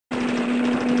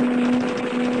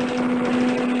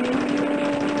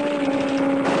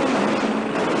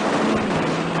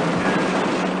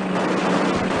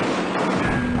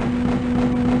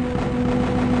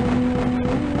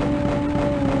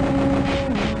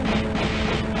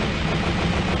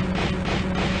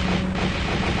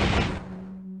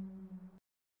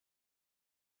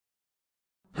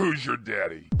who's your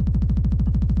daddy?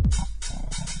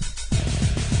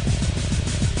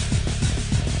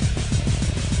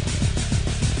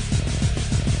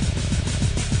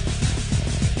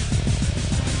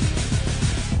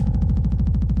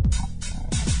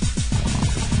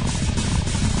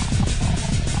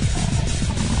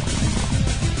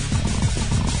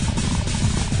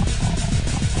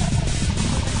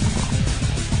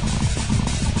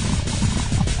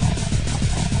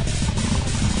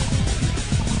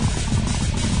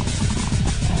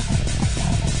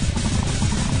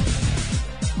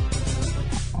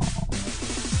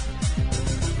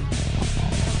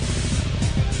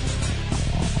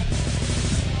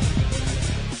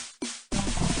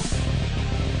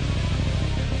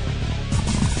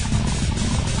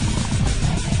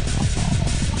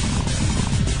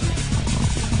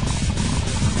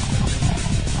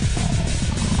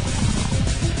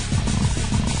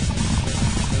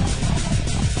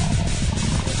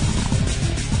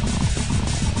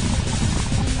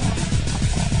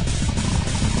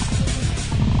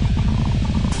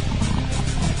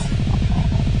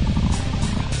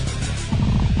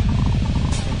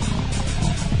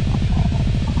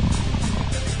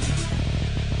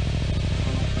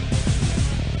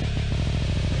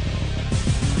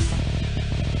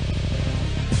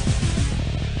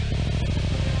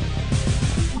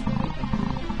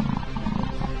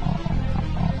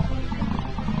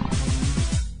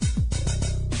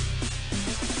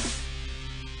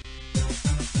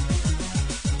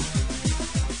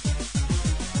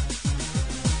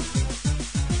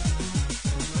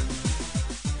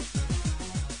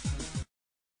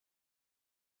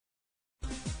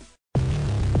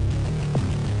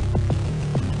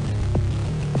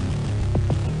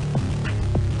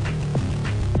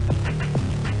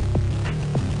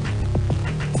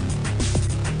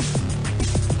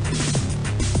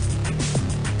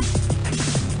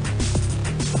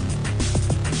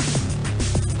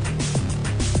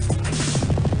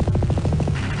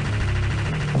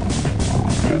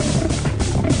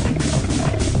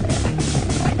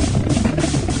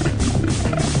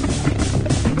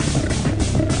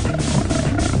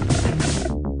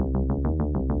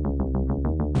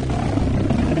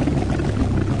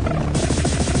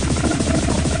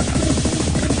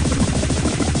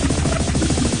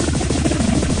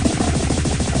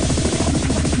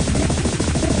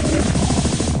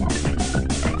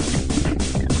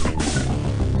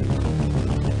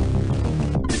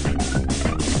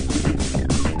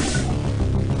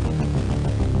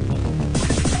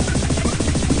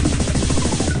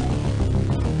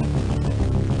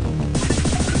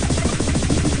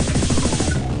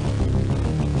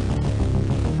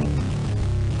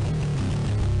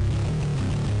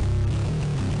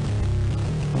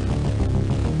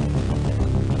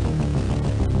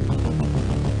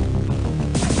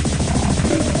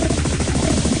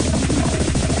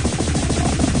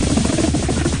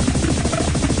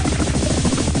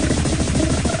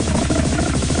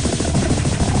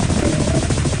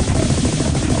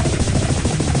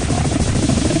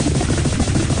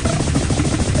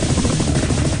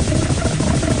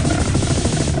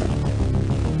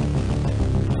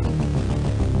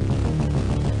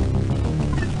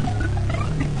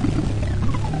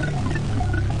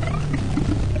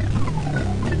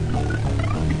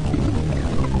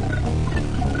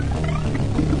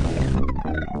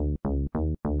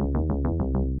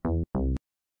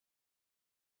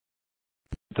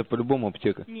 Это по-любому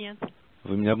аптека? Нет.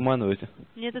 Вы меня обманываете?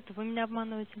 Нет, это вы меня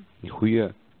обманываете.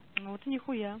 Нихуя. Ну вот и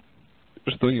нихуя.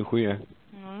 Что нихуя?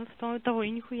 Ну, что того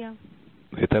и нихуя.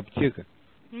 Это аптека.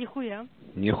 Нихуя.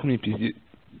 Нехуй мне пиздец.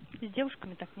 С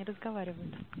девушками так не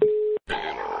разговаривают.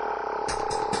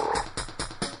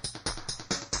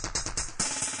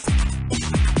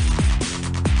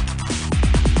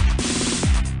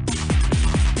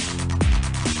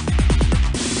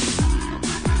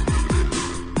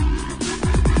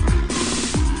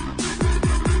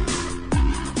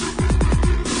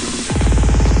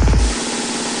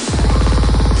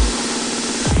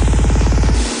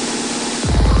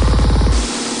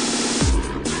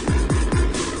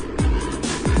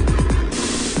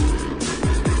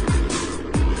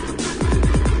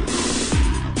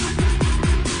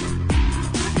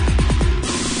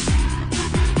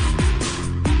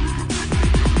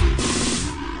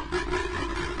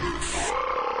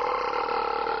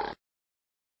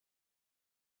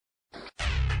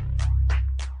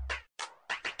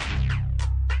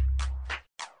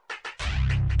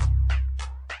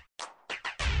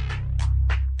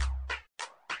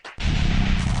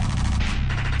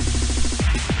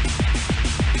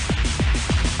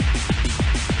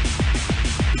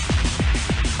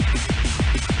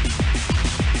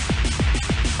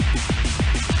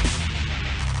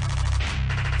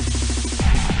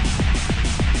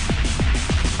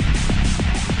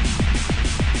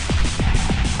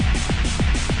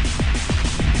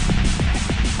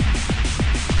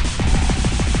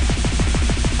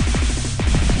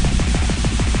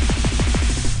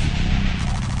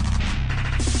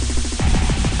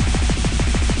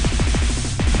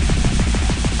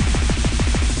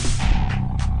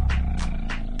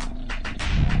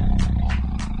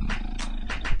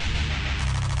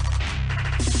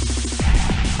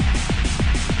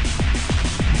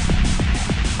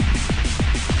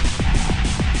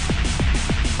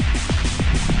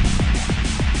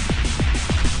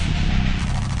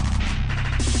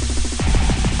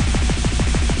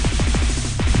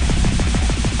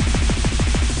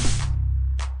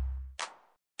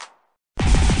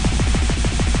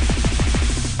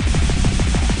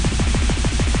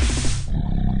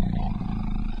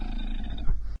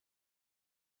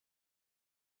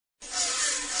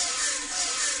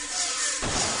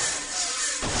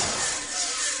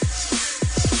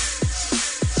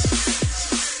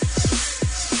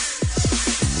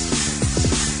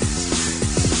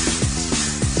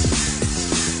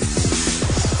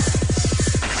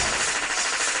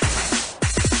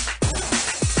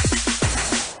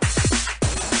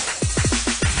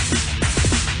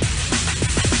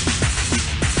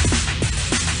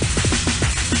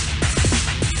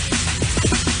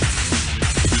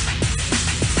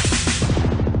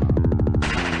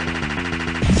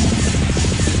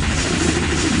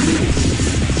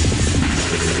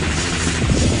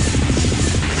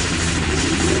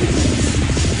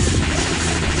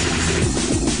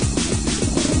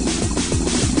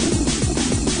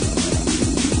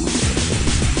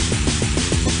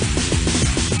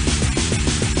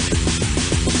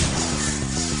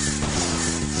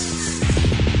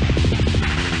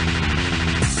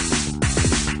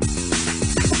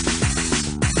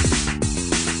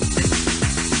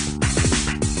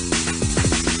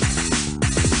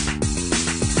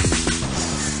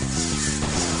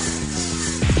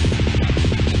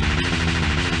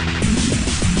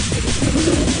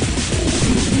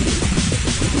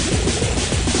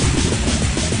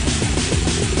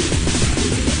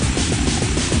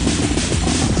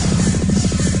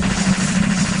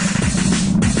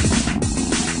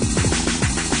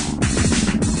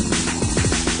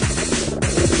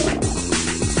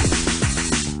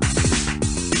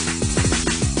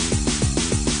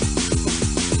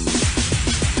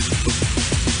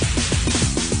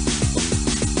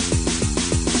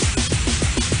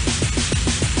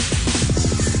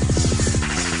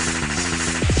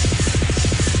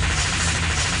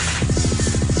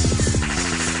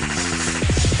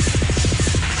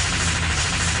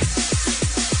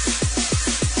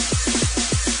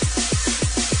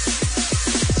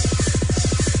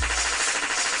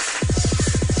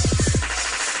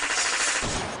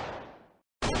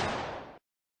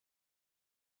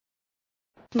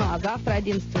 Ну а завтра,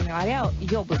 11 января,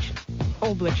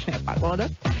 облачная погода.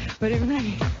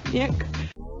 Временами снег.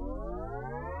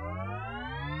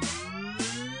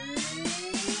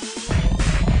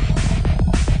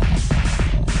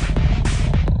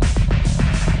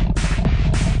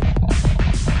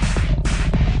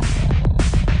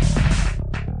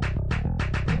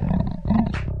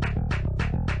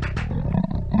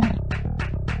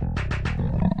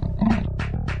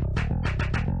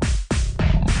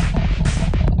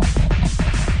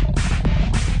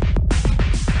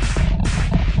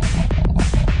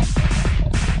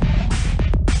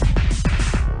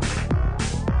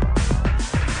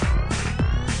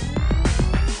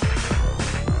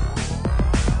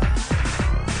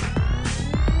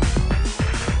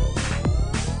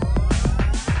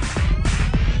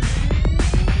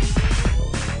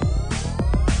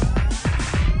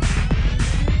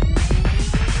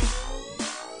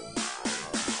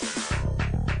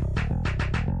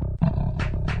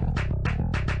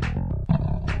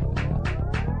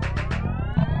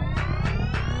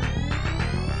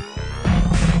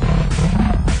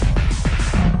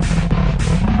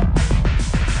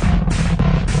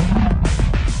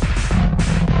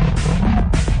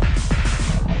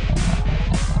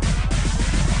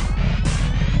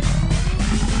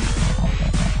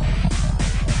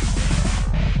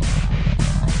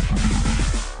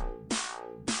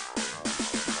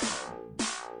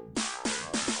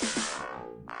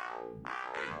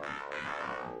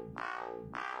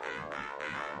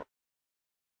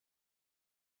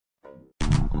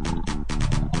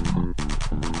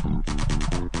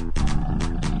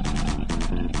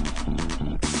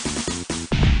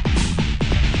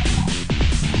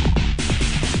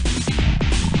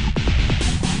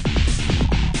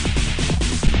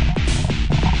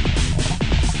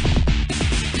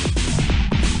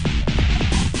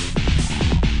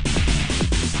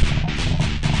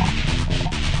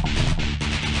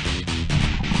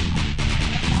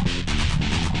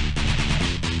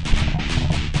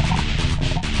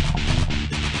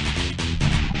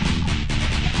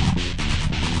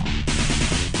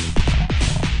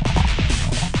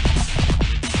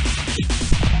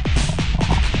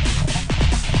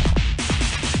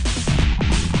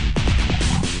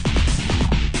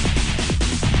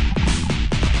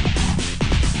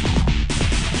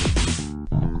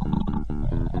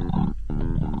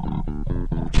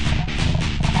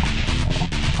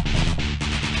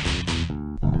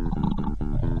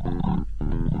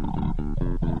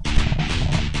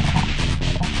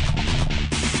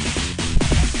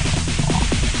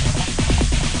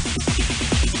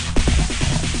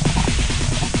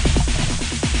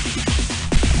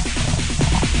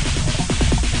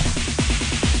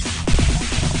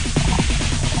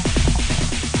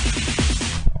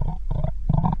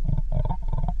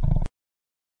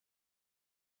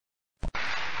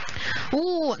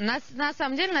 На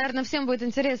самом деле, наверное, всем будет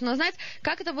интересно узнать,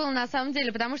 как это было на самом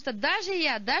деле, потому что даже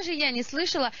я не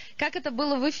слышала, как это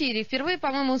было в эфире. Впервые,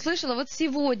 по-моему, услышала вот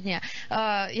сегодня.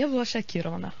 Я была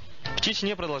шокирована. В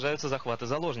Чечне продолжаются захваты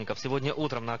заложников. Сегодня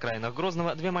утром на окраинах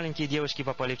Грозного две маленькие девочки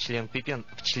попали в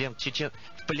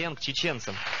плен к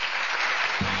чеченцам.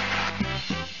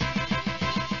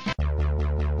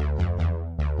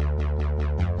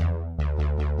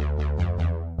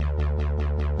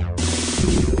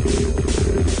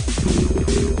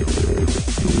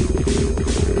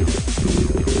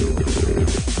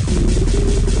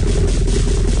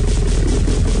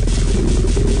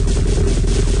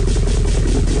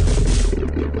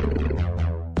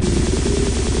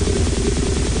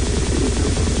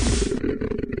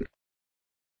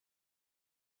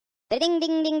 Ding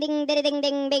ding ding ding ding ding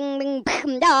ding ding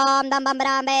ding dum dum bum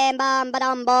bam bam bam bam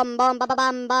bum bum bum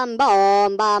bum bum bum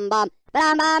bum bum bam bam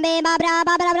bam bam bam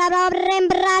bam bam bam rim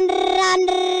bran ran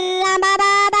ram ba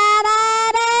ba ba ba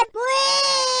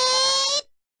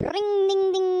ring ding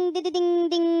ding ding ding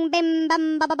ding bim bam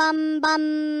ba ba bam bam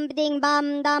ding bam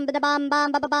dum ba bam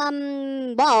bam ba ba bam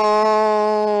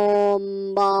bum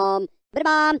bum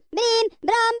bam bim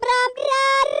bram bram ra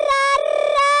ra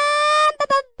ra ba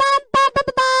ba bam ba ba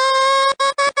ba.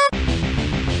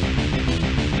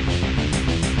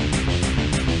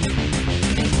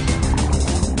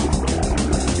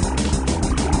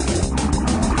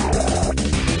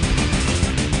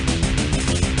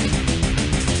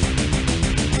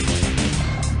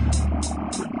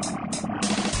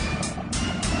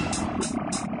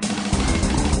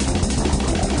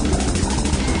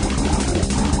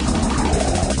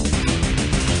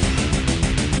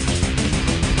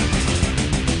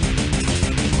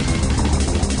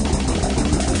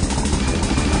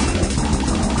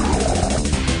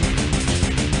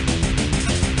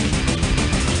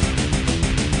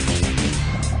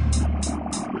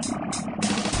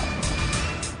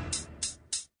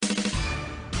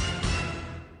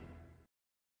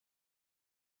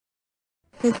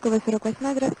 Поисковая 48,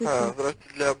 здравствуйте.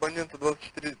 Здравствуйте, для абонента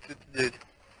 2439.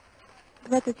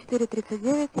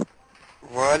 2439.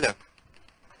 Валя,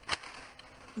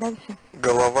 Дальше.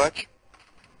 Головач,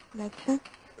 Дальше.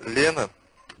 Лена,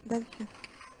 Дальше.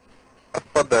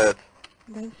 отпадает.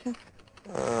 Дальше.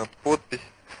 Подпись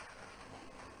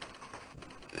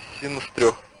синус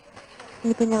 3.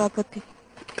 Не поняла подпись.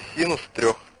 Синус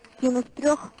 3. Синус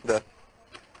 3. Да.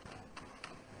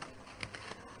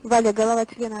 Валя, голова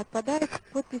члена отпадает.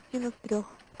 Подпись синус 3.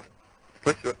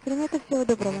 Спасибо. Примета, всего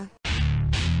доброго.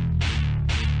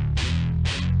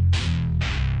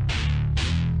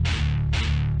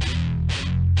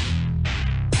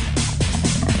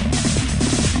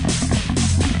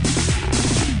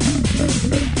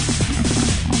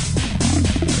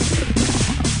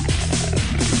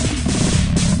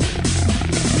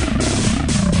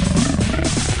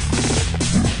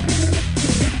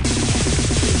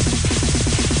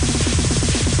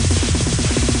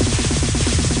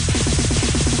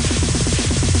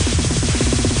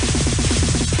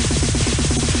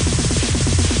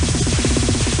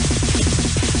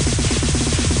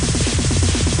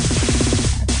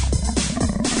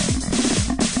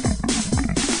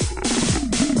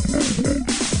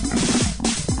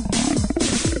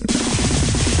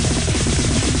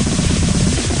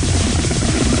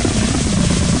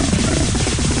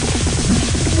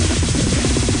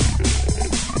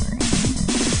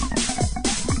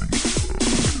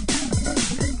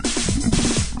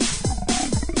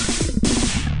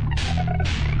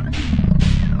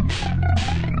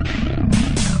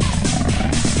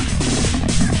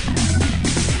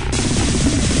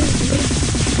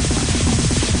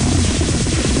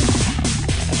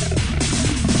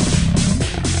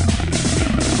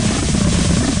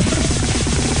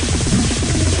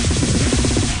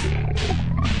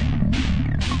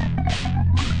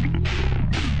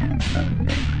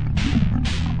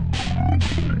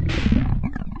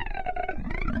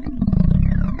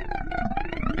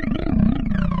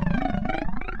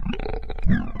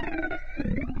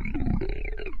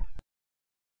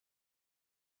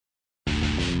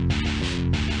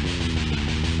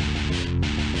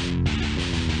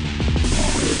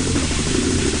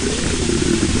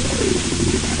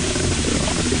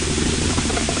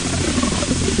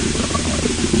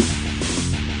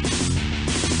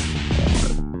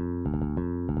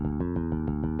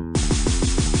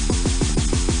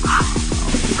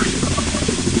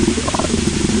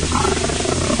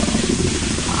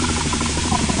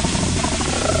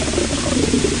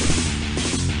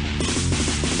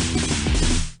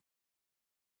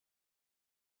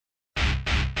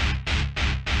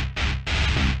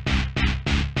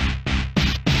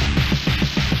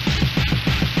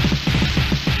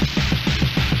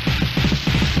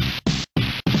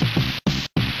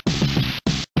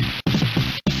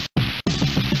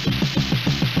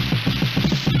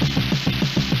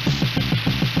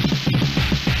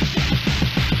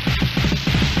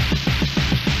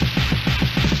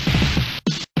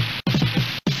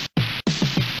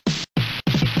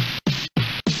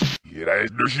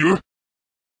 Monsieur?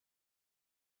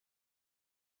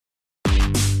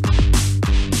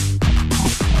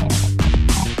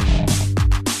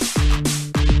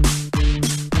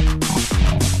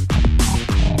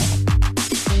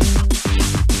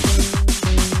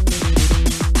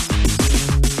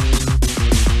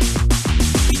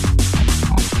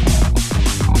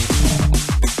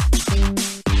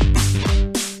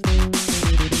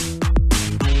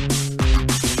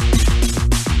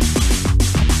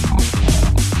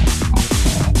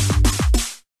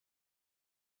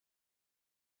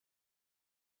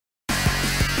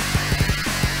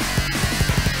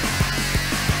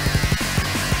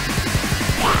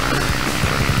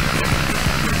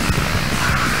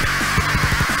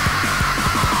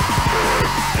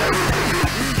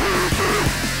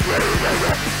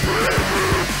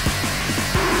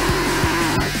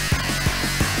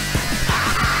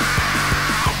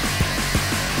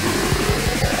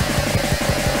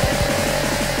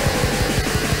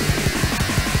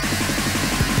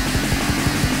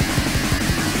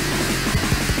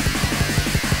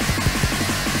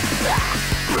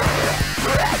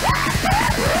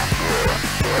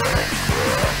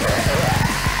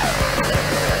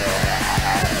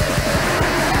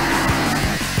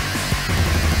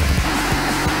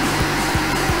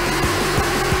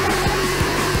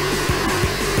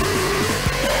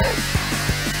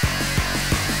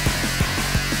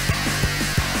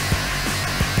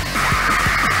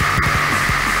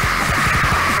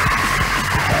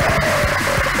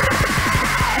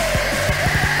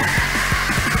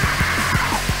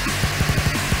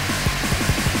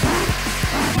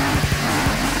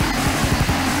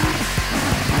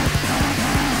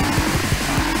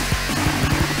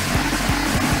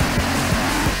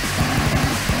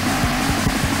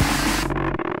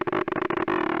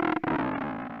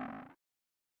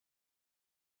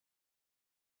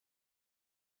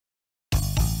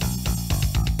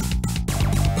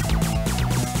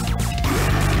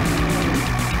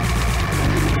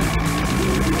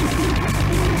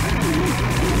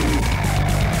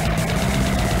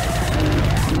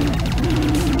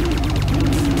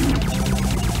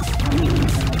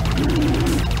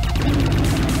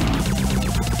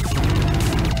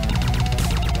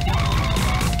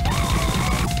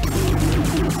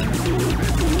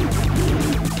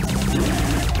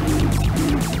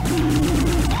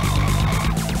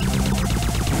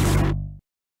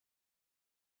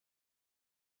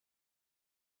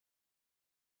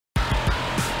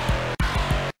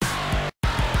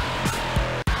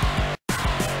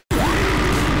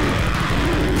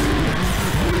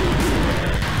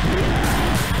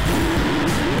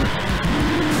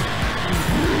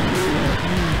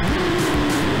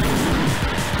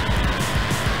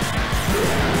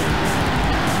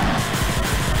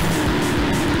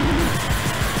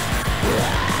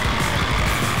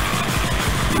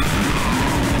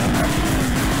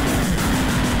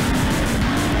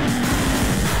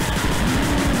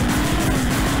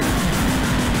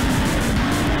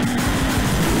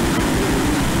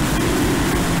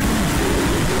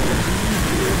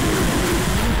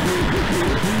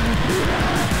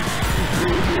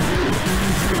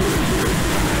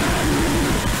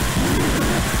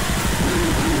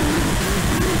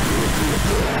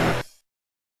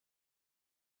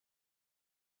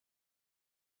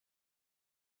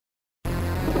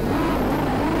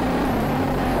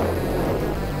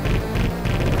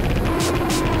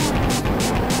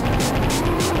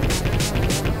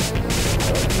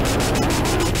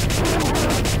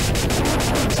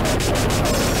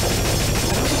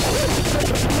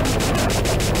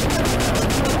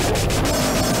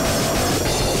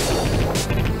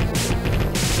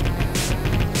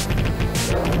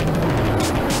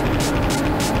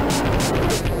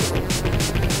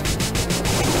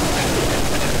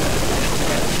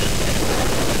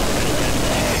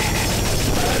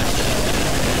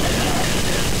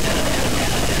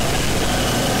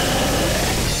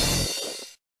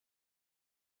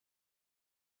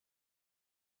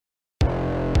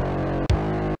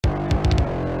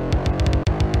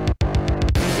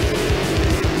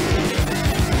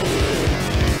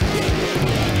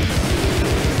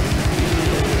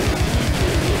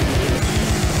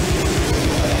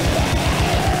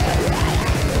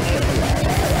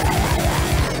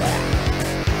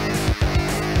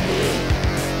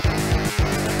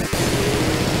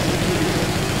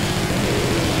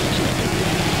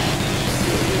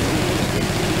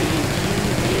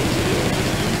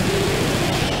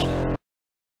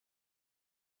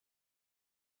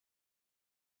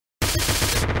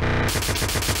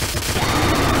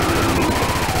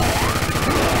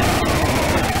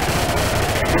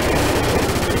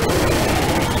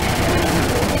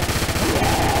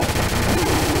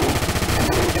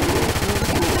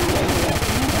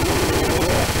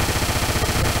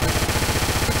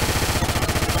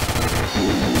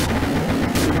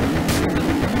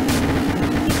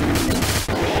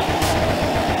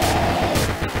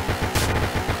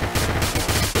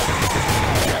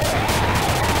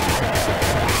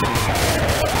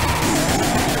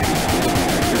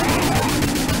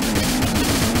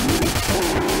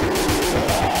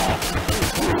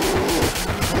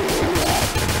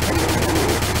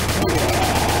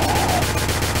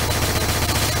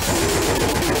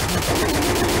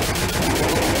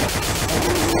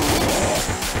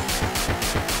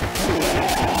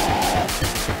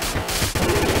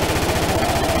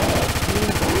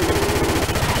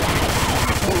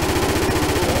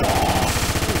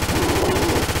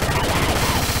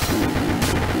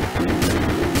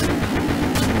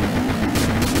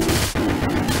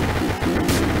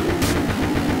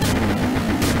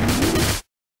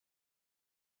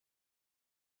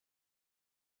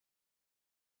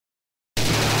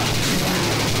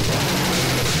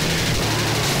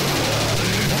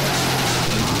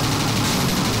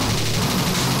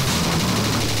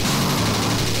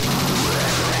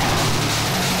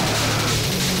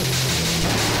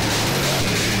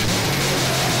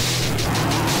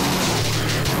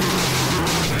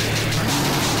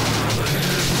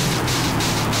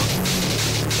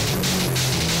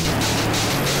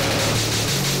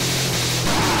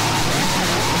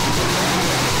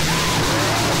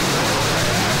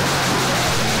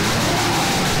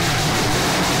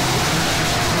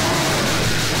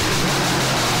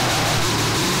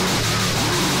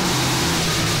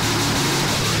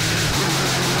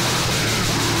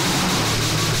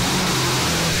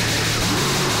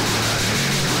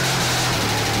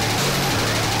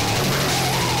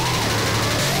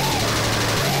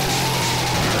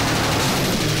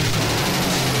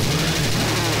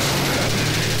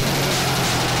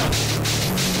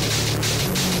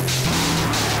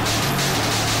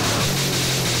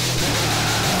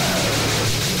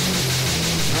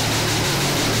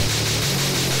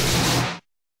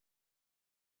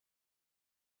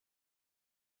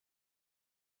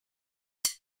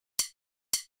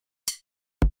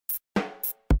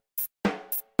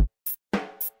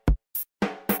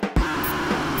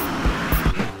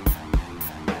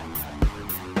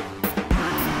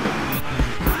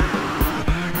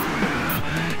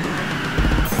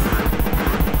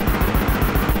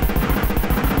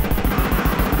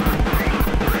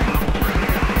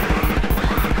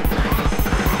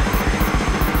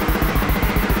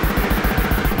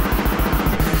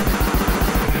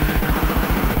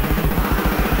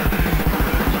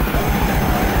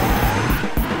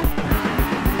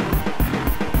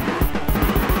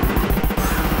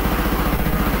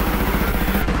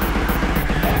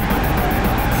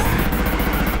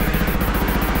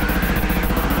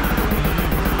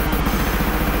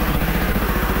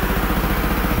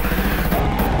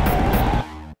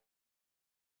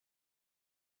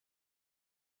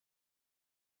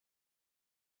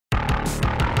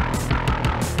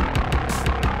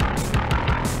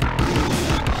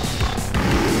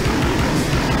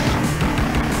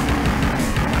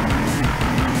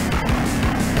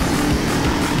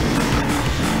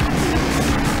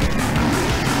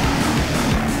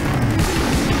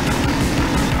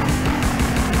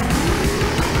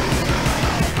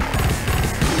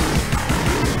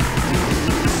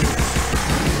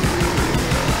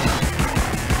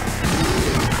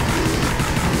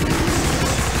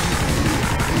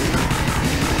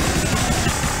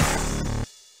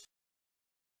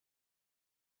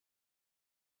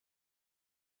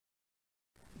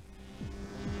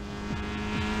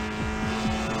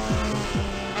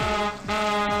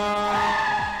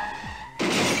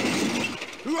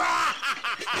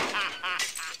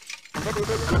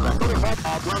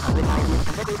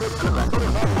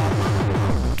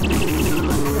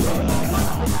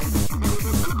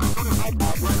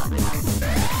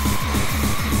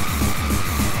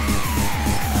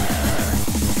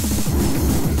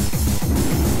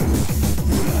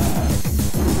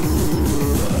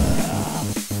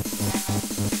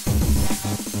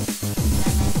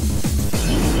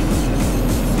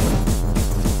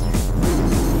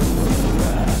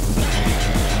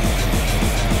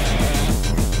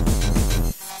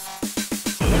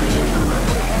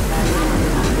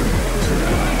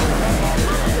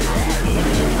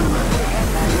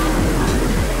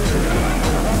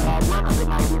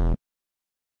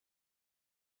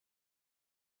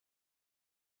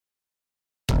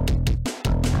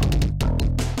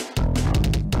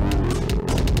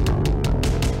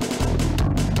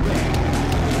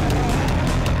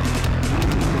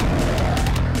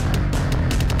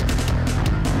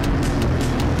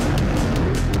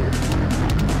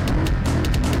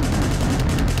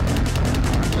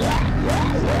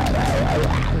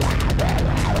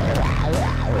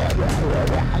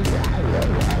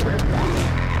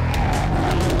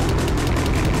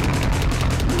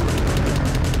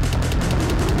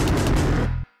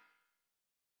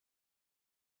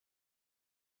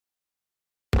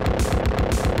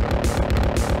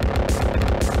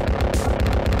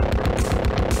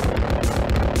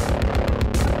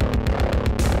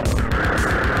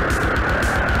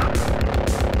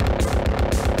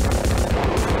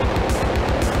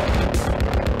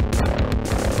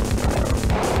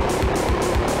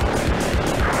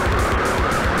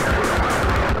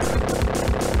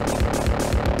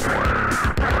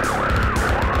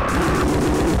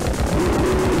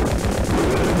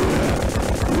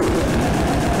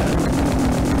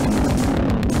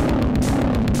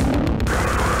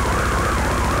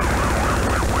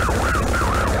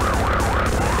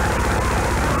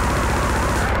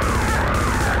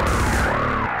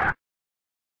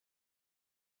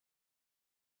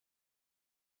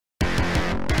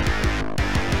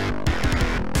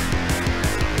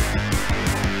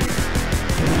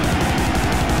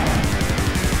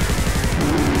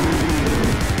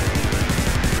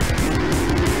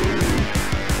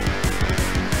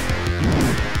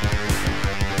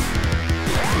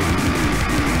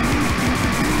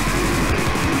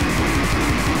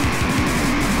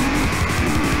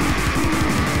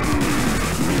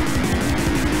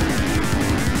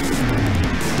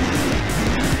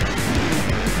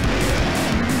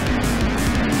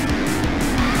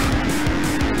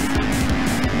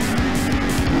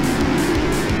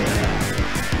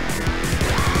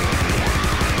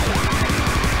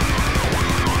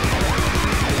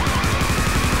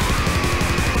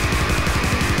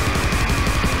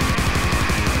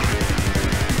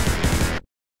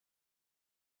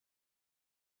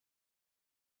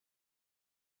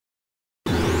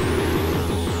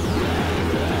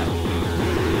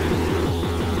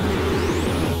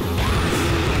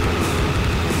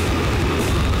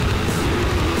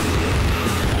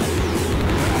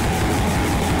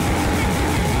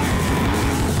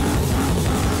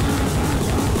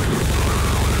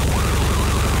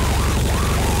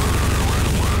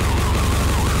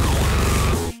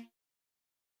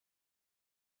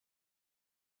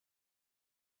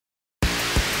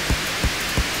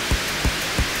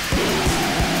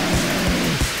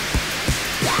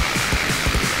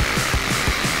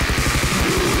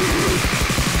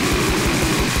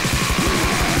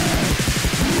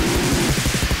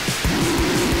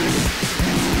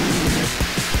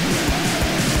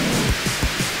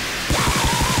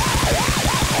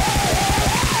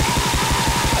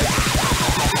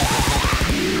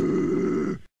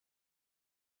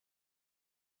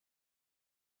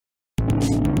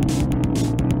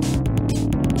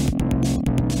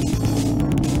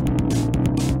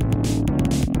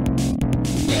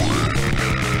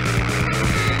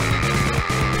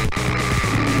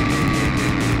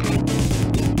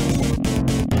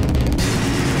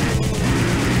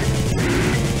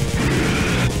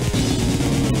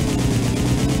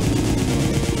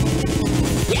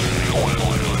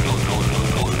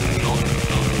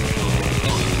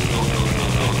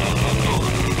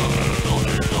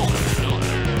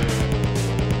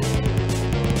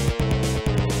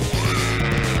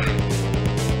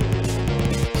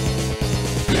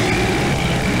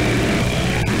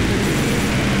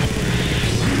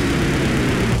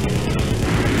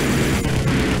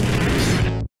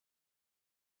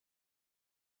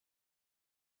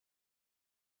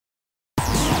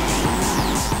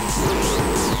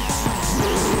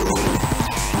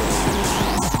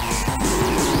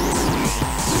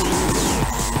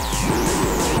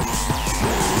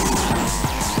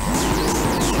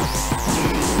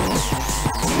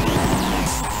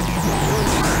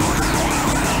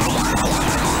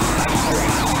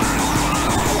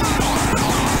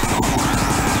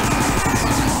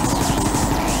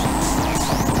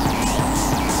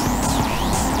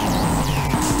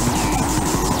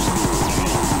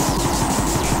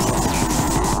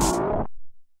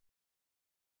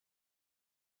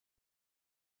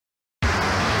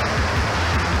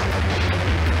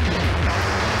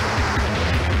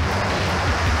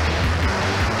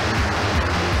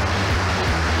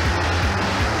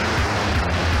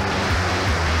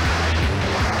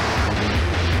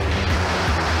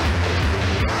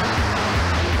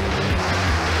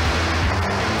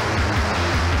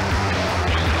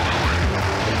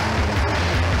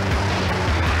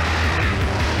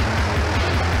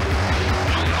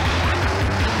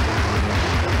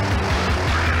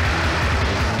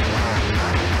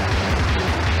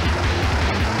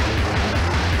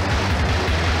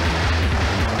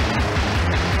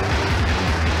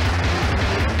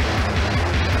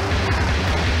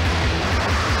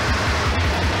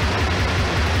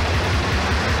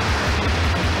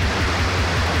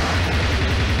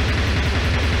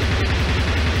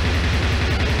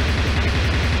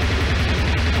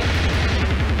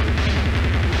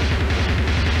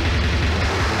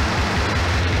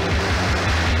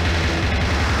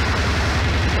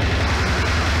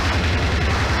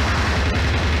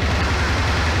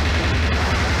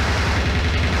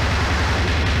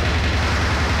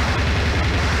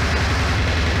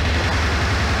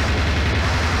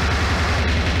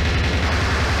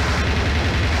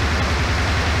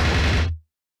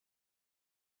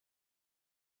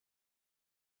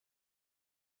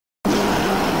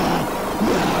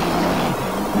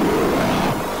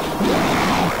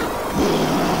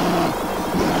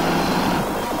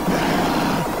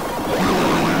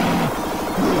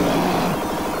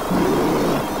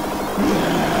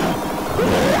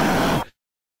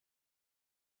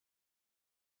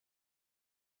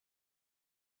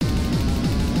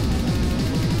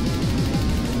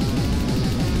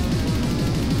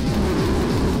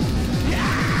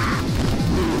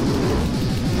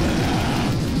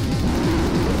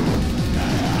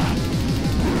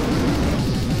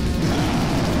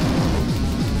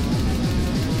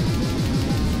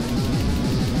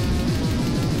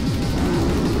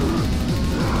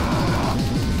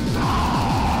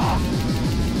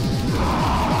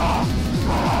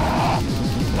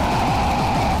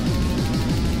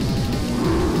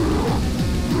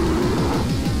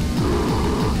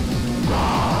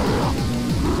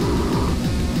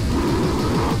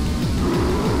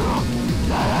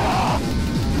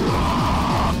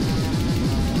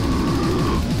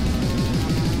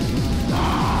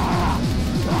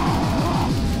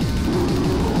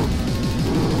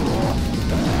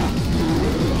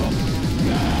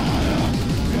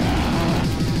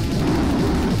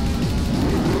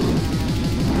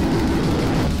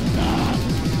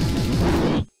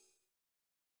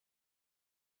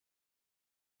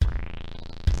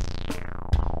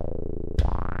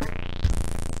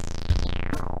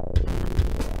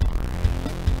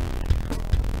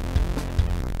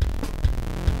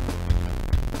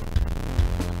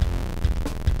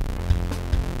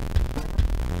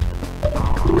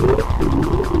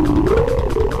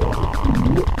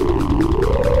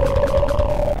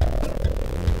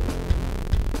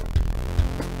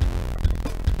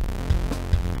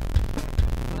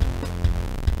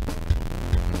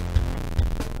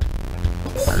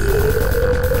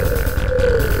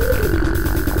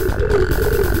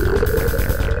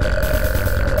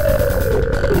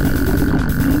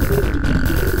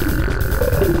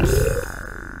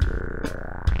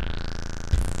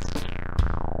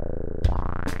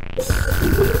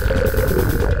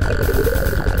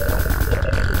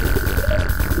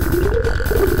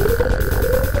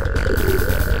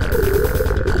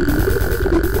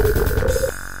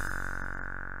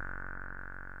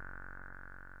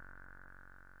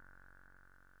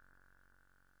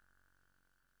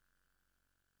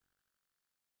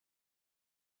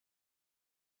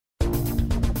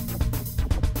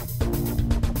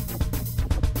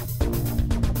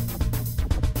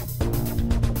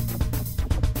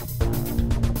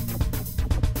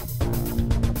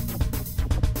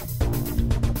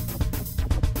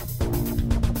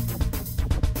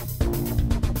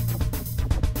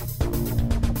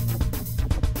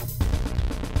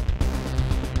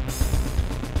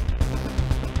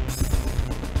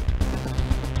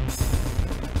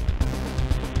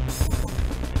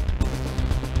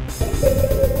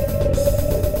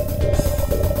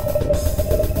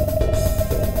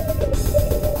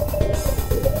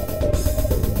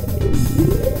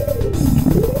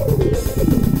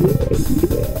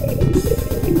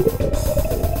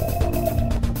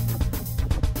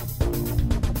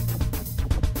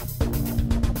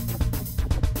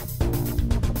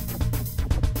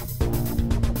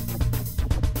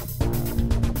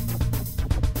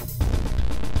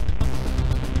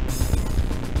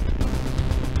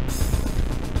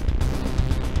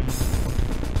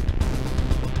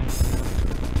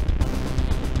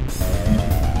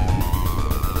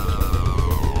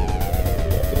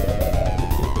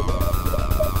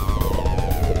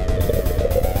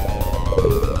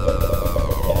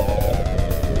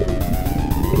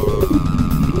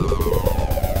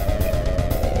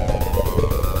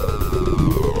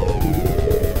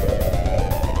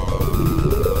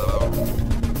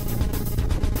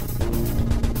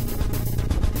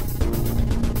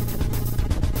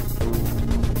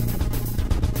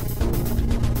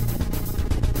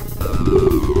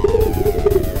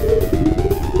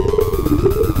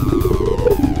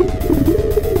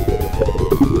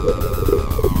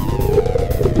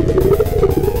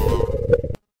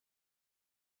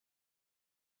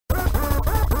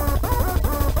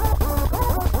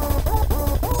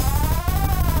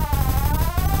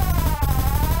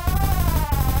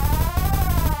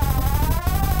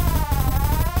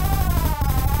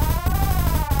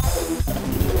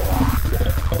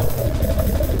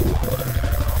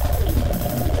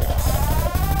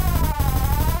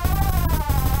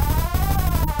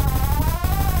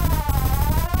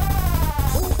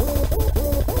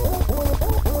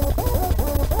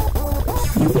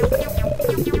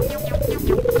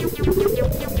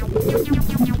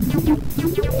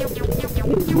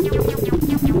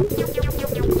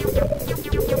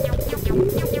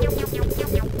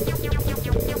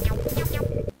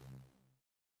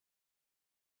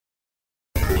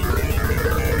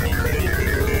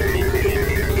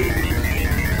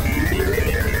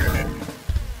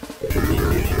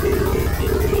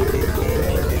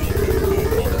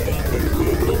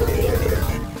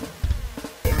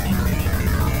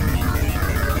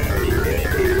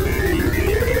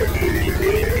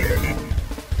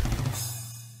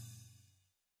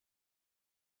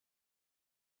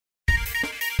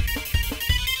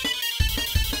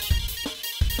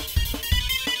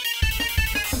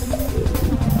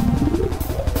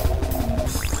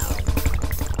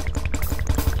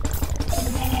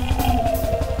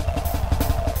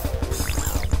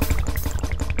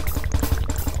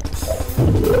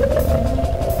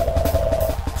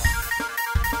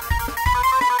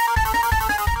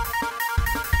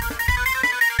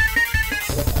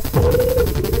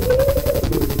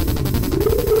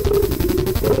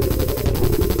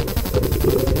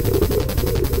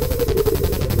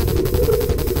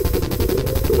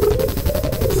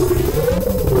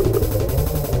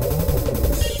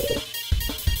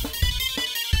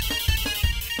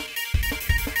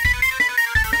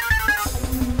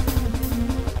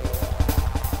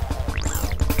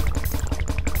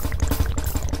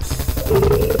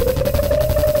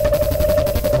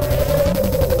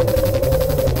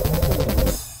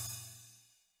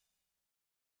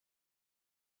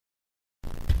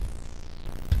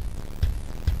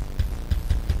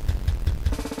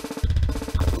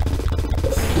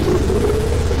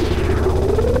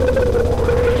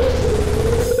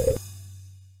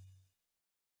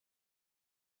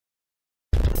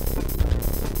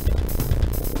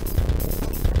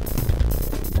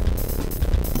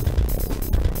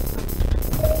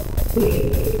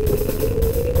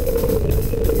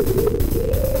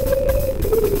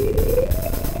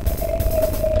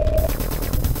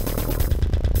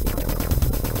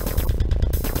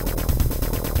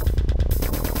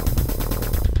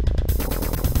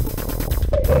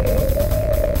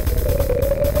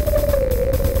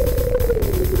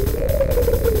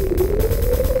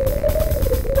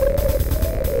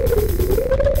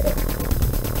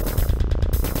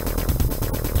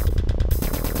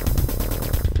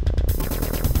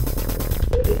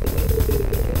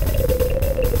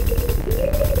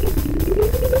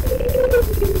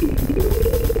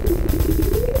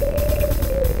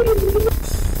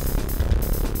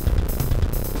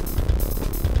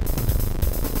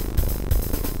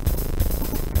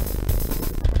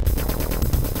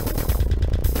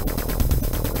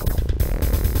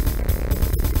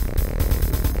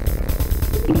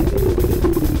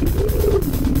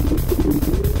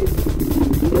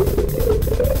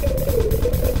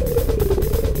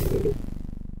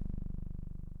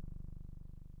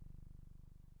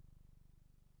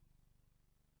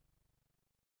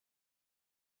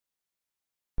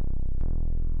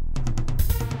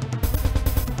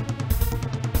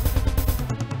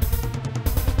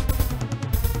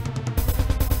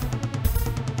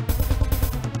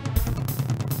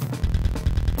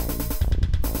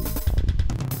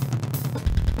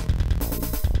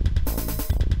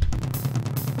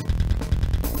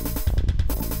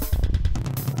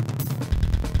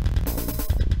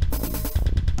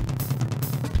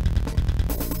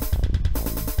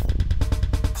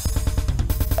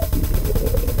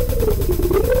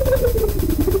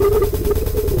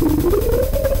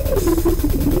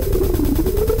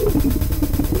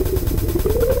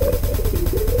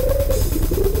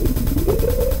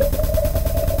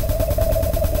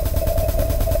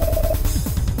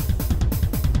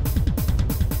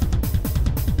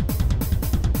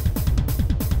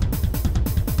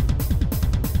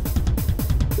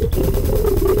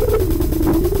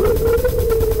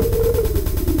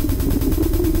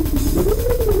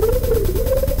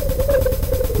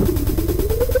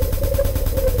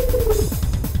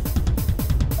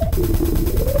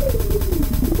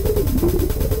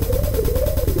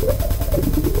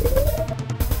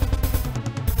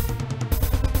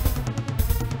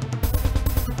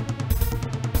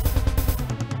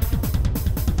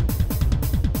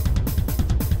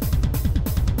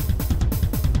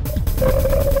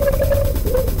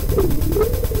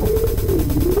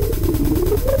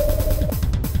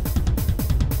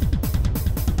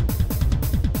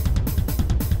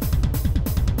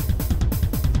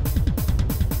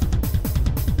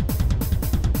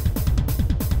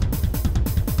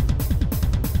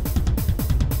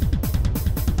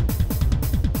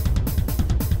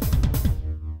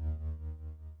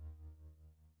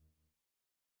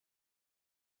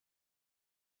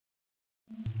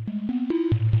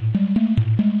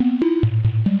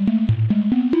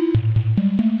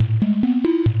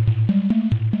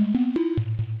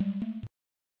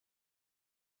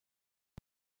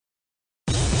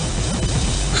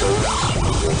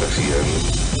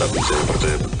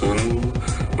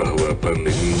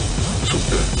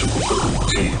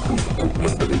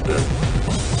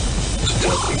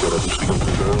 130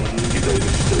 tahun kita ini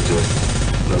dijajah.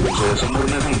 Lalu saya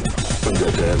sempurnakan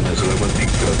penjajahannya selama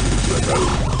 32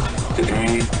 tahun.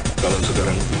 Jadi kalau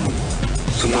sekarang ini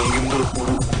semakin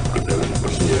terpuruk ke dalam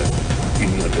penjara,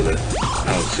 ini adalah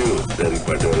hasil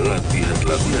daripada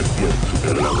latihan-latihan yang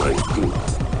sudah lama itu.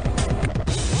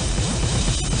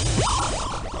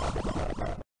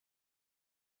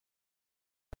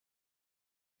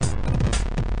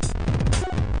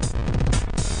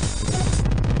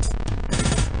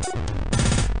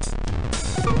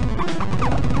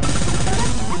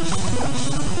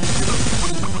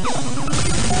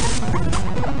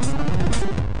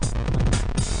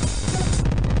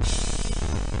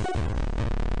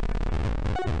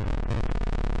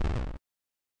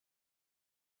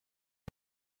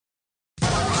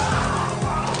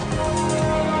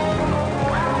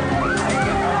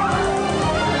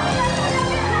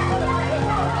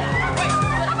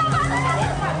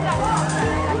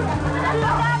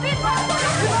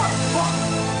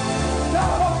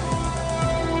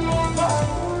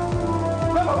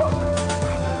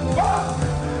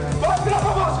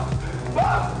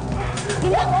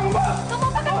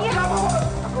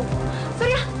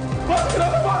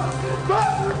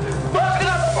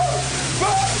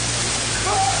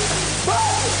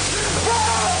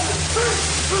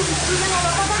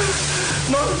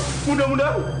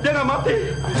 Mudah-mudahan dia nggak mati.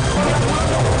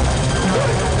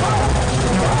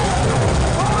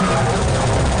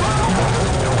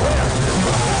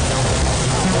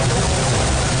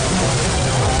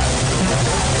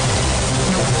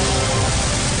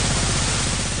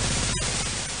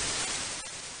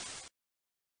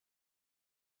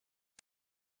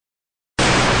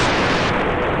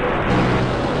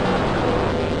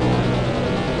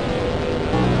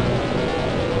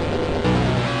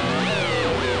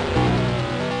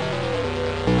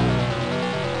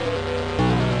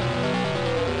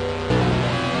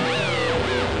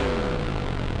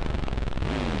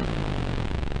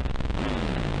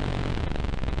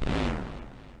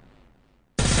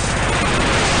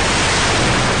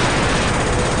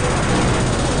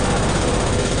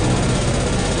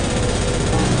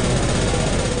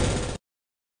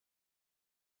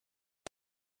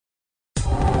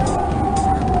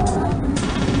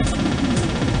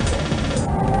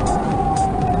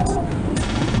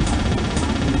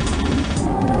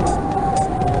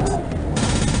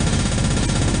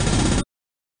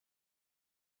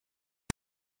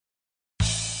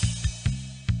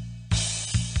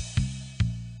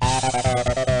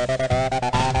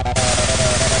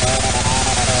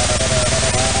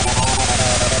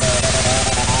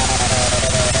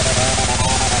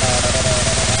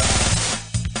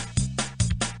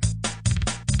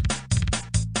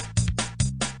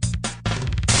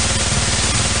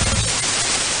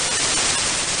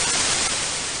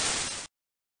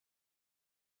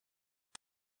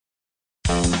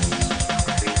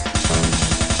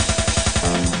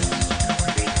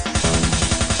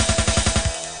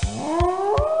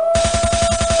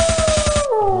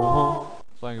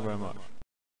 Thank you very much.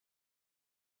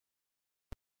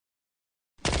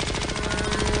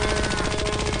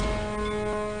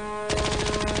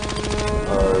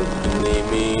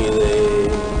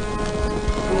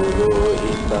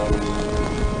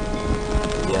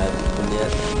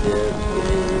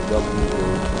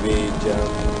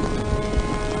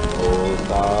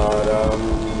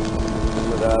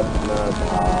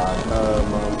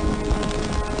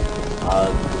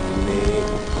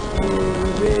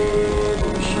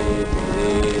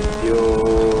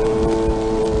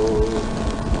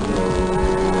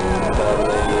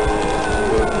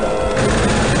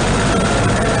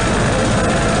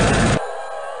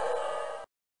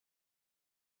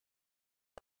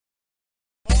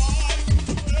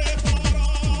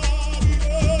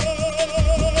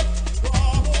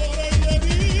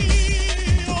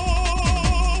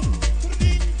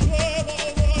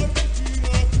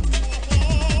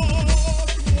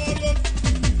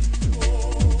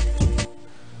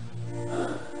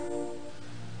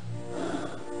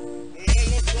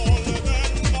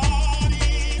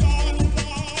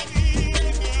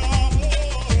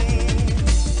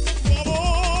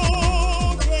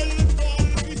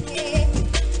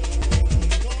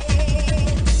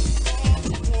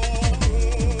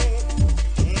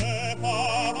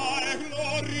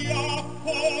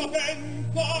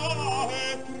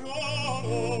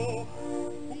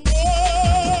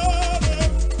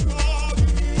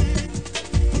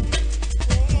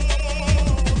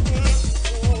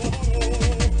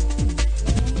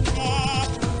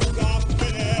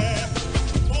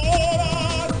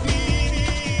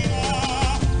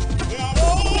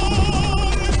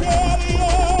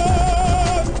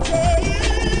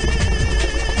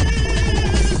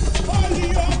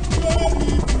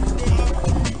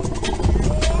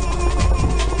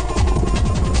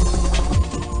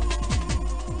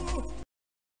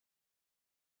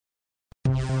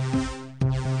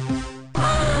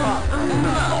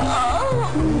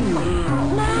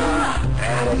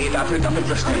 Damit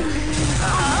bestellen.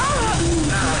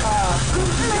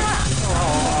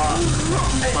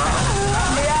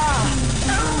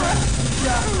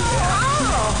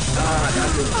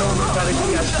 Das ist so ein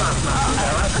richtiger Spaß machen.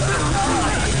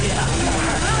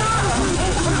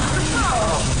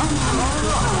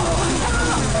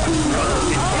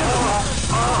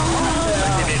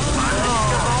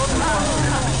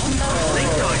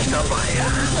 Denkt ihr euch dabei?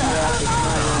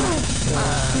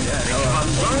 Was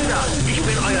soll das? Ich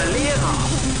bin euer Lehrer.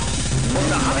 Und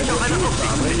da habe ich auch eine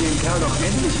Aufsicht. Bring den Kerl doch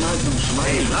endlich mal zum Schweigen.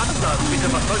 Hey, lasst das, bitte,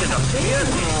 was soll denn das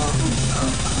werden?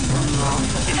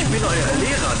 Ich bin euer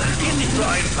Lehrer, das geht nicht so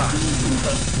einfach.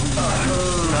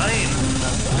 Nein,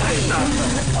 lasst das.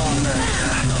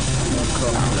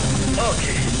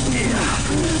 Okay, ja.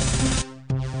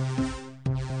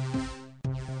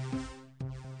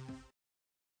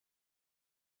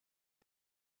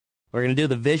 We're going to do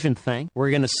the vision thing.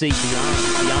 We're going to see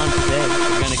beyond today.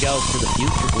 We're going to go to the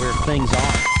future where things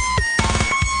are.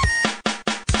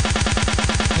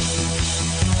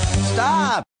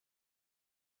 Stop!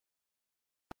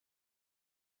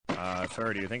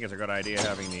 Sir, do you think it's a good idea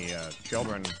having the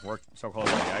children work so close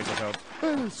to the isotopes?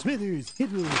 Smithers,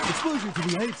 exposure to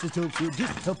the isotopes will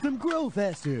just help them grow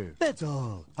faster. That's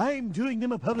all. I'm doing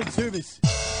them a public service.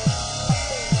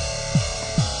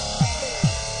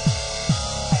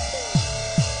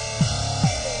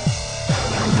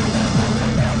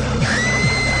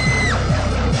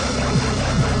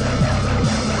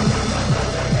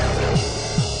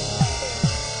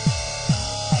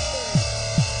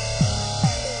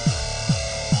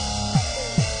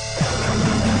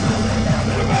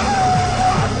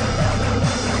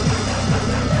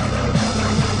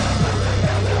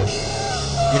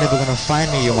 You're never gonna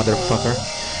find me, you motherfucker.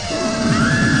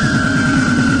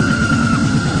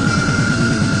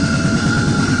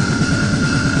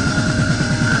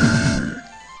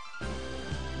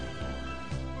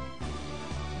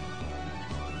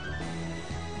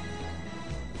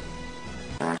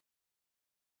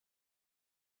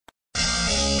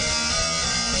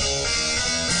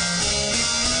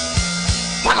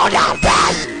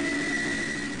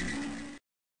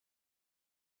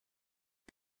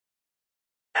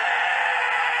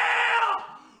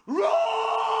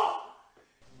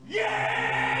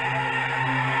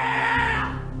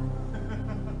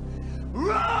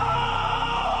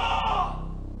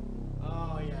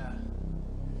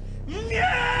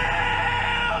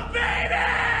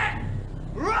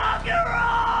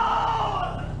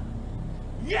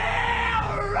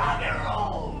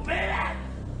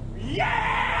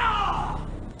 Yeah!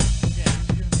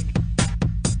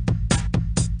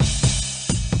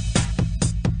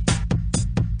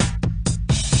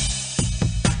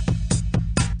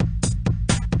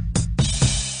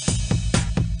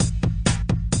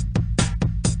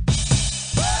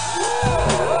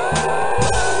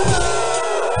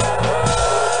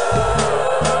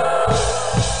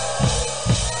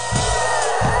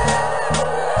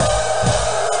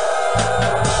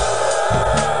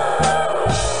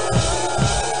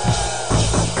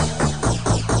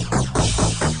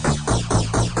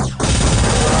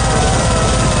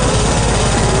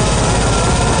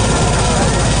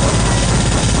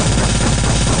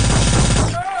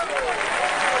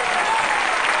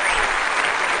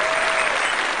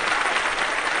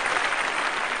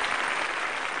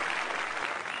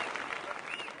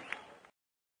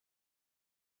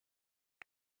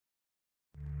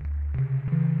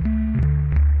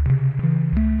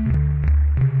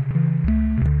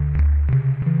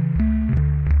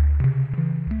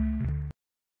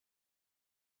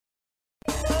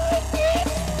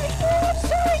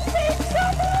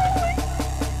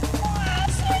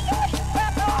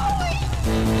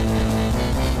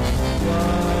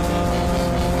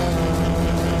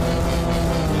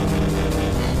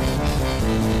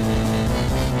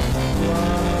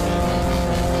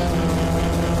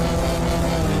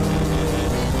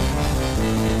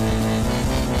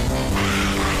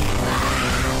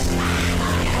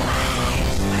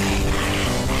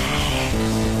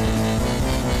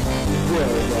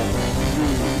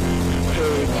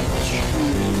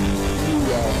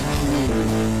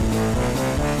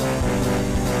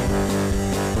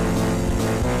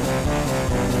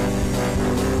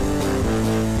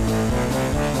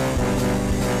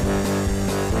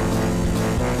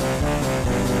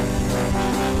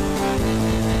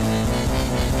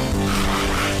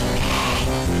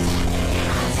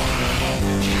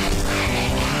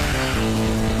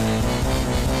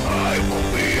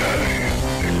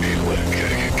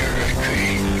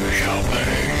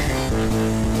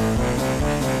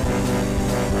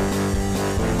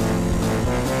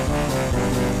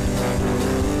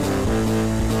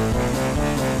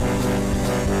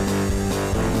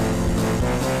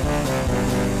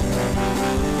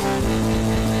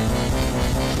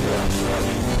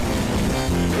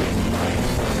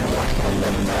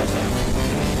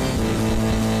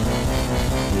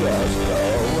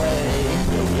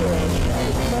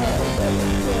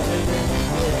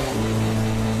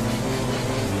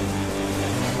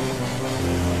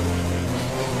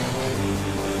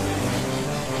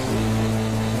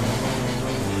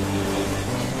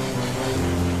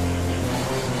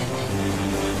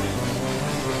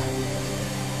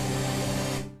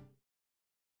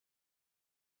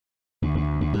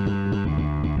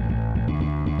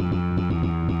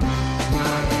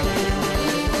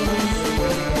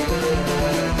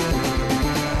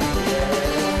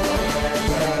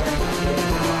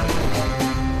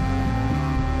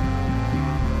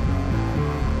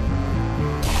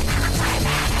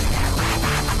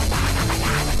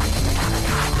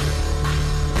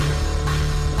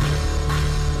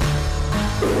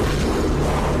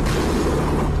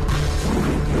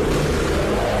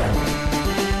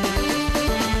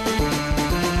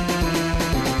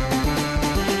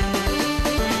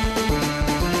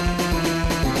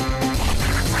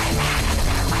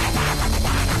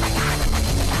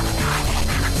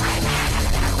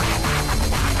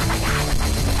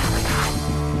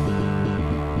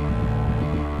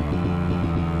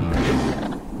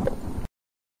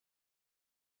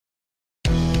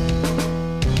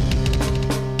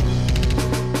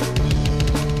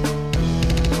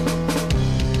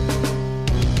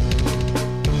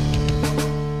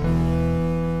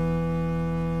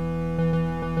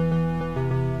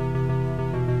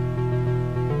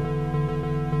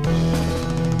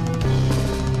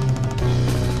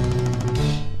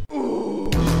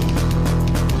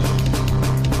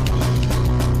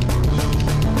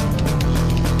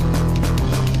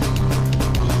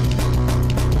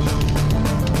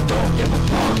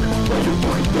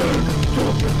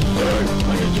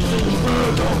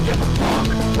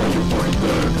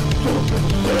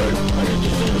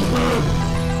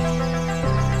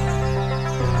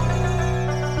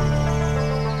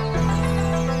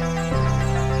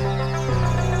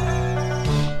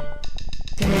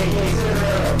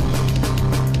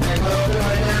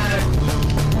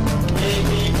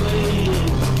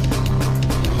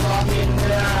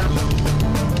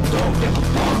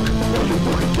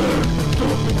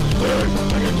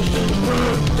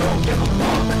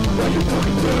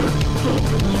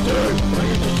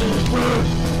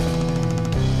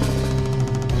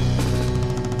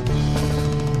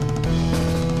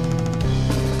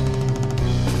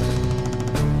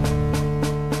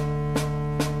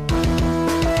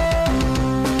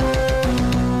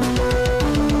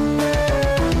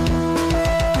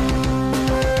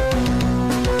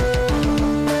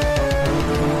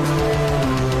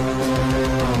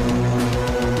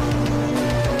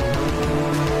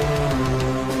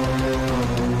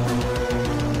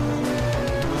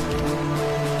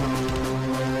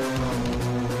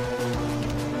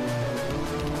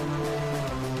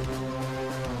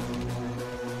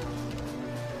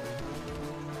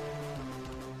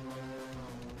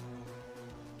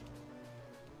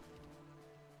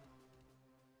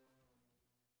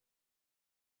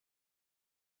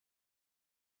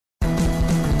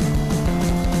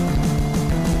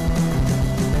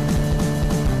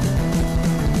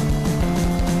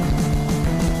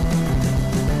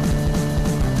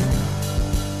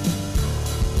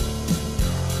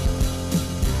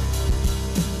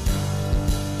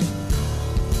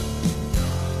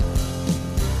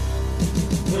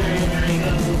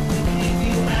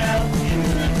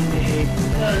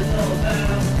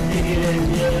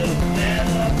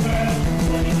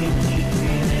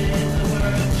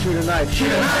 Shoot a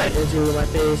knife into my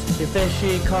face. Your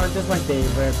fishy cunt is my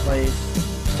favorite place.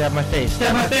 Stab my face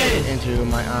into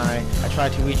my eye. I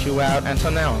tried to reach you out, and so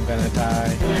now I'm gonna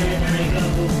die.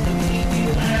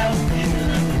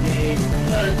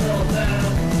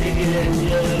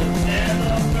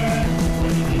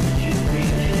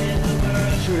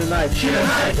 Shoot a knife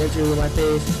into my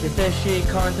face. Your fishy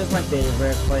cunt is my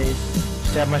favorite place.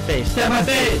 Stab my face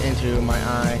into my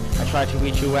eye. I tried to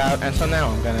reach you out, and so now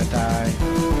I'm gonna die.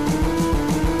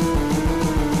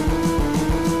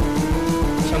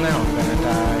 So now I'm gonna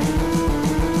die.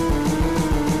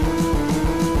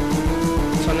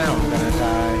 So now I'm gonna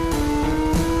die.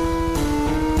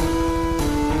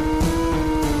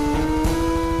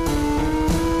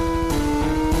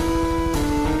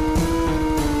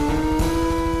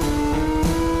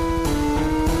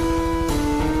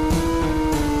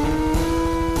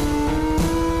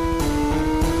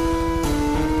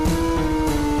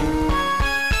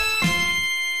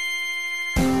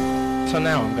 So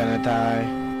now I'm gonna die.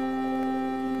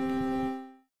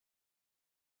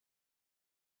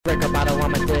 Break a bottle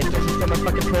on my dick, just to my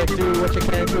fucking prick. Do what you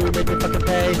can to make me fucking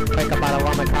pay. Break a bottle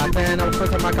on my cock, then I was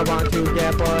supposed to mark I want to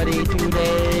get bloody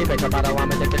today. Break a bottle on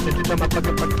my dick, just to my fucking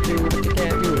do what you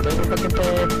can to make me fucking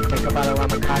pay. Break a bottle on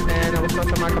my cock, then I was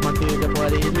supposed to mark I want to get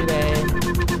bloody today.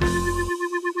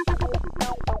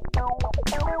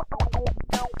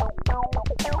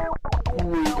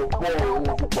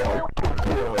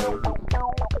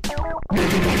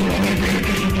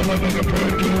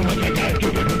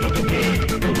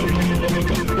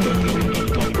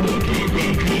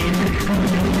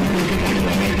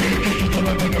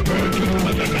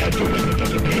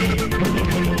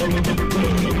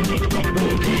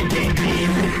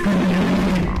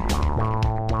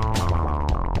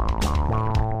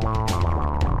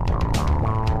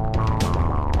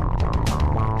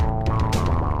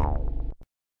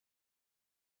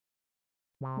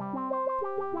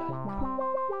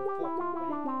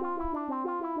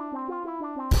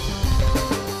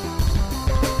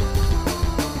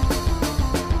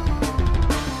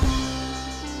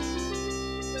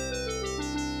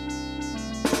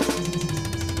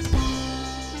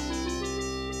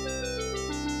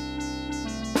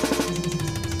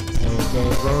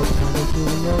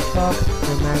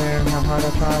 No matter how hard I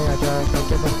try, I just don't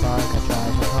give a fuck. I try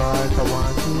so hard, but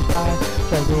want to die.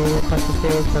 Try to get across the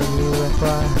stage from you and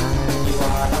fly high. You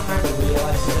are behind the wheel,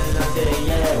 I sit and I say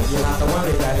yeah. You're not the one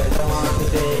that got it, don't want to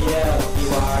say yeah. You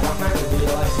are behind the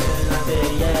wheel, I sit and I say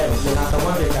yeah. You're not the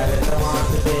one that got it, don't want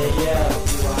to say yeah.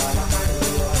 You are behind the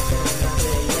wheel, I sit and I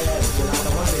say yeah. You're not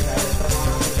the one that got it, don't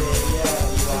want to say yeah.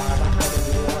 You are behind the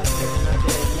wheel, I sit and I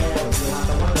say yeah. You're not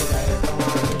the one that got it, don't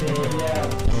want to say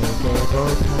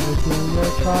yeah. To your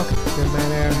truck. No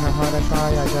matter how hard I try,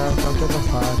 I just don't give a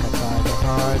fuck. I try so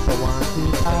hard, but want to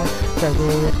die. Try to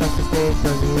get across the stage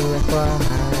from you and fly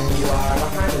high. You are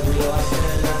behind the wheel, I sit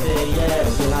and I say yeah.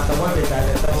 You're not the one that got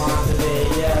it, don't want to say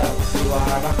yeah. You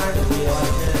are behind the wheel, I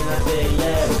sit and I say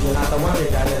yeah. You're not the one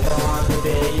that got it, don't want to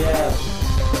say yeah.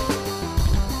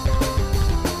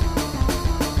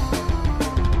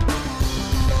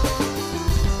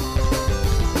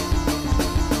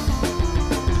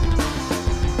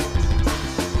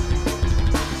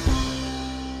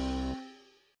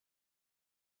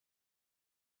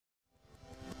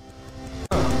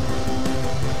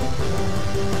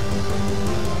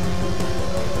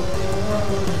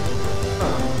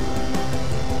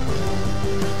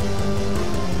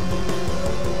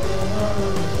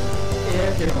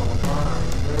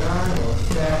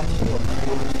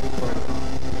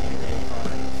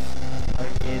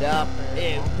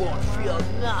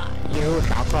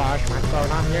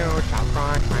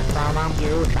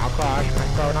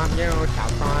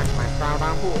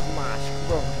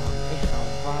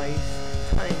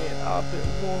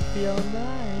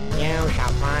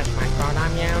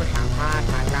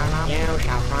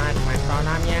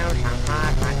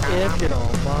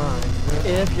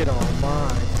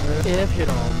 If you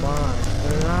don't mind,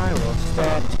 then I will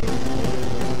step to you.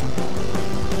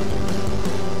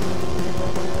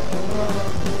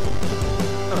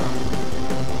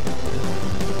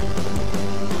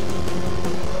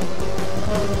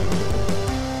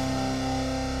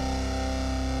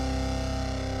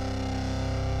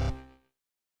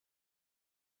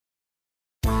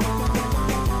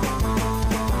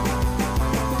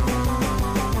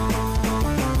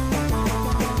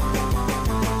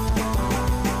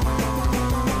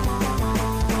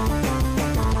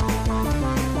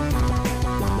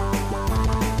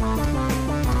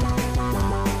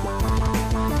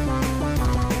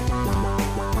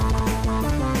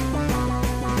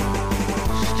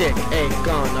 Stick a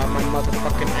gun on my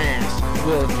motherfucking ass.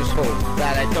 Will just hope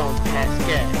that I don't pass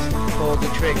gas. Pull the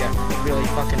trigger really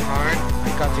fucking hard. My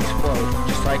guts explode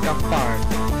just like a fart.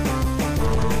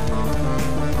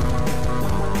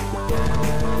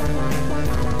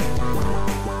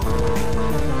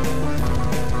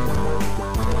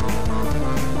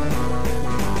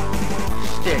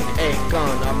 Stick a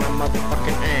gun on my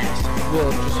motherfucking ass.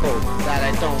 Will just hope that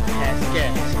I don't pass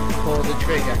gas. Pull the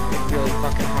trigger really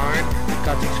fucking hard. My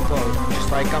guts explode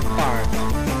just like a fart.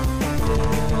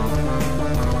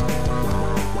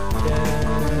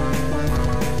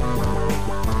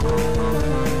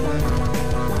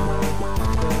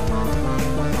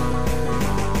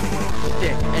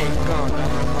 Stick a gun on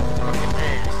my motherfucking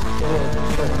ass. Will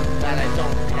just hope that I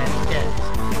don't pass gas.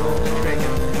 Pull the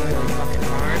trigger really fucking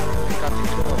hard. My guts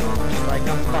explode just like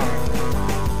a fart.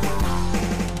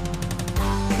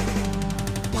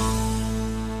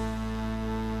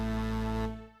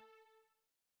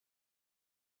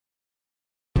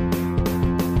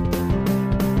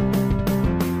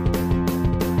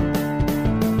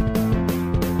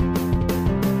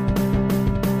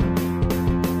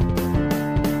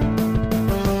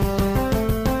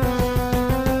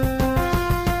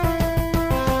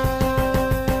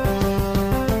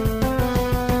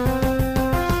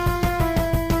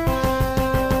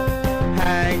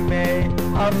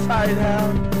 Upside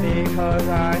down, because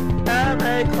I am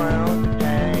a clown.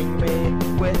 Hang me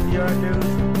with your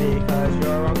noose, because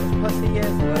your uncle's pussy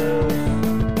is loose.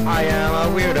 I am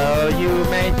a weirdo, you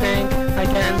may think. I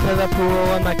get into the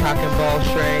pool and my cock and balls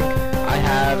shrink. I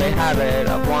have a habit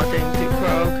of wanting to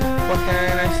croak. What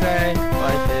can I say?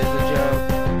 Life is a joke.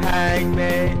 Hang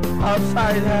me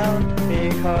upside down,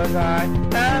 because I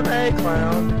am a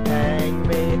clown. Hang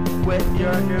me with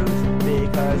your noose,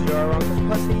 because your uncle's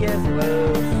pussy is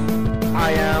loose.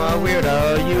 I am a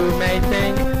weirdo, you may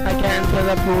think. I get into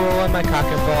the pool and my cock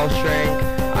and balls shrink.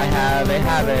 I have a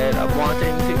habit of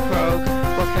wanting to croak.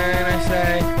 What can I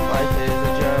say? Life is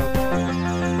a joke.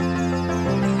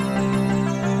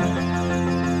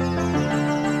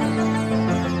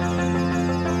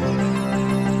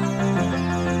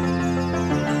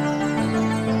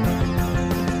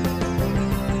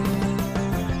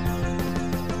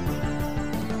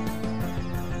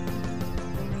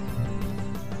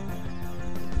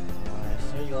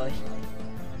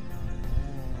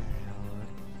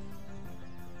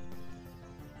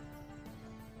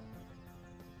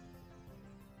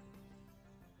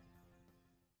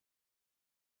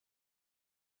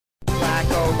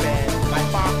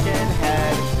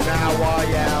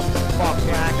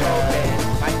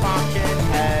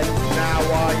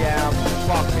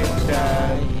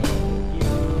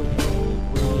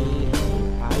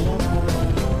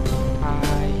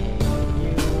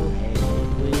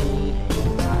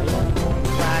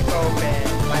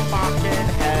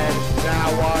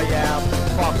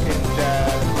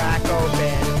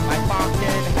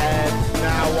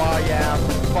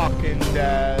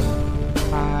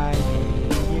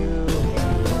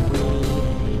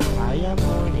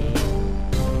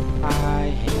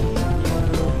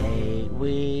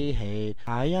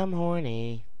 I am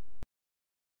horny.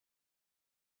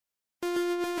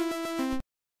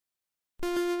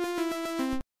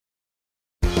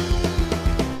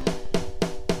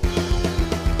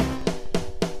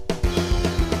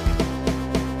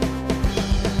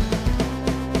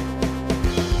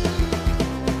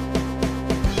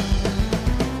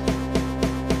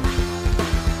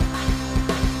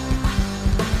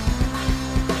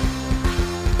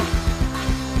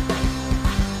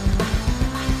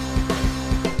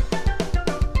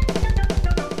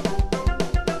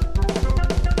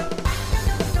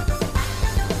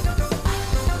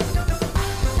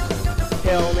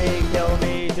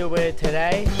 Do it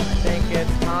today. I think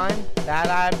it's time that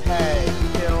I pay.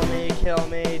 Kill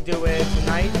me, do it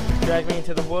tonight. Drag me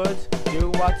into the woods, do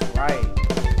what's right.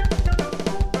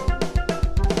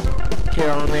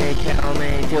 Kill me,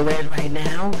 do it right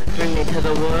now. Bring me to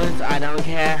the woods, I don't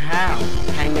care how.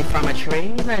 Hang me from a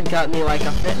tree, then gut me like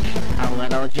a fish. A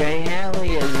little J.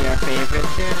 Haley is your favorite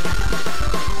dish.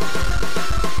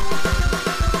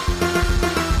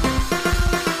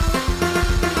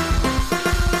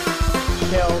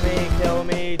 Kill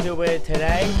me, do it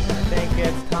today. I think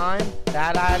it's time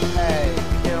that I pay.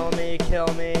 Kill me,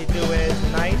 do it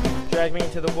tonight. Drag me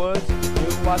into the woods, do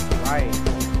what's right.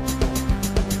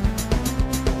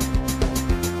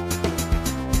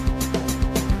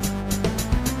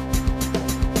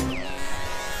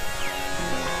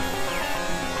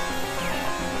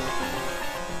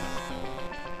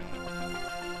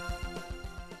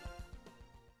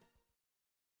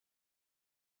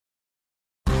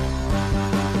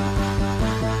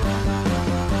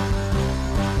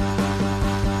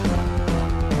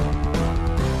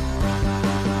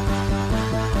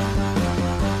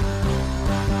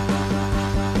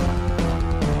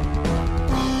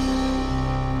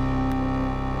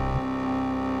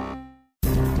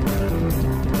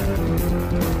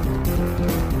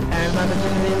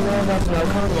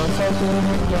 smoke on one so good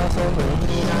and you're so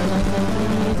green. I'm not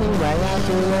thinking easy way out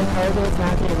to the cold, it's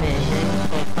not in me.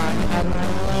 If I had my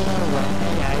own way,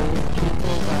 I would keep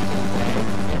it running away.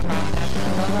 If I had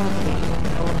my own way,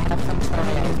 I would have some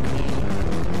story as me.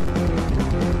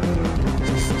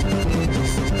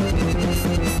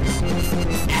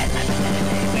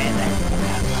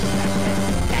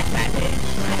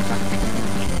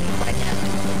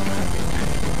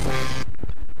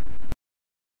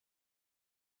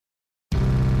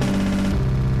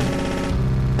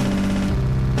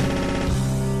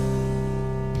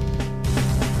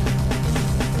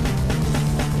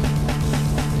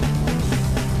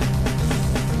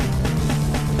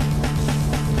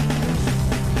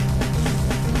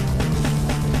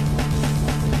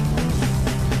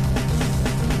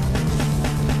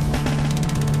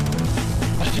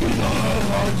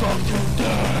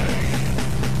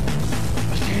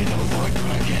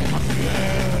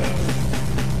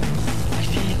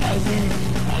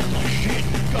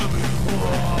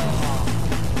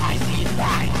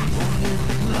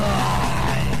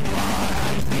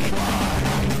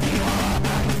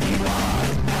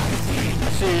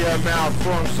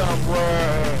 From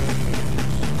somewhere,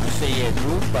 I see it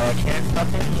move, but I can't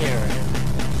fucking hear it.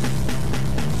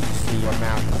 I see your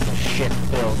mouth like a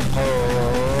shit-filled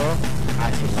hole.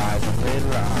 I see lies and red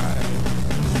lies.